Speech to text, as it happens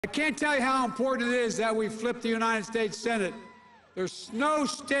I can't tell you how important it is that we flip the United States Senate. There's no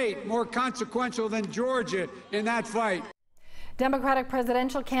state more consequential than Georgia in that fight. Democratic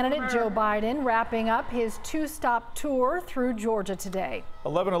presidential candidate Joe Biden wrapping up his two-stop tour through Georgia today.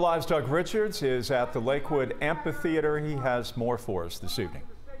 11 Alive's Doug Richards is at the Lakewood Amphitheater. He has more for us this evening.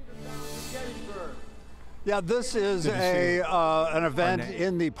 Yeah, this is an event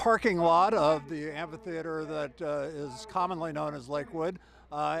in the parking lot of the amphitheater that is commonly known as Lakewood.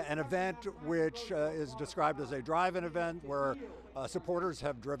 An event which is described as a drive-in event where supporters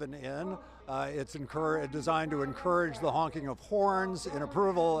have driven in. It's designed to encourage the honking of horns in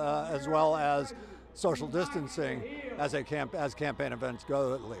approval, as well as social distancing as campaign events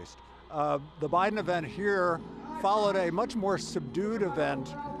go, at least. The Biden event here followed a much more subdued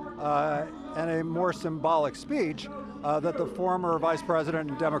event and a more symbolic speech that the former vice president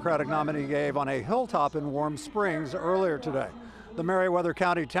and Democratic nominee gave on a hilltop in Warm Springs earlier today. The Meriwether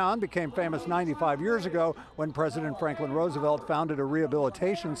County town became famous 95 years ago when President Franklin Roosevelt founded a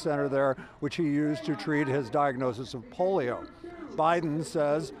rehabilitation center there, which he used to treat his diagnosis of polio. Biden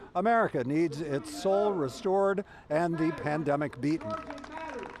says America needs its soul restored and the pandemic beaten.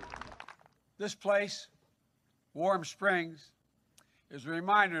 This place, Warm Springs, is a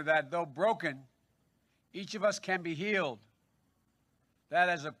reminder that though broken, each of us can be healed. That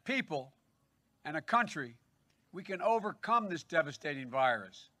as a people and a country, we can overcome this devastating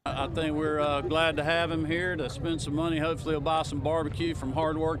virus. I think we're glad to have him here to spend some money. Hopefully he'll buy some barbecue from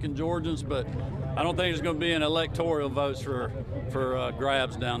hardworking Georgians, but I don't think there's going to be any electoral votes for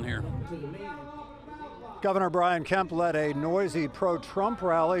grabs down here. Governor Brian Kemp led a noisy pro-Trump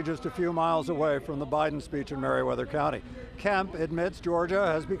rally just a few miles away from the Biden speech in Meriwether County. Kemp admits Georgia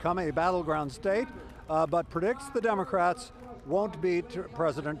has become a battleground state, but predicts the Democrats won't beat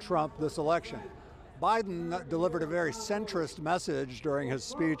President Trump this election. Biden delivered a very centrist message during his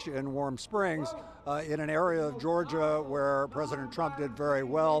speech in Warm Springs in an area of Georgia where President Trump did very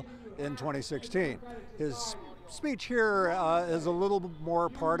well in 2016. His speech here is a little more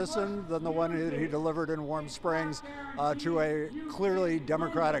partisan than the one that he delivered in Warm Springs to a clearly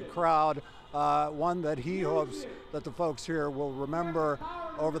Democratic crowd, one that he hopes that the folks here will remember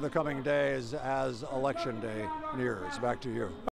over the coming days as Election Day nears. Back to you.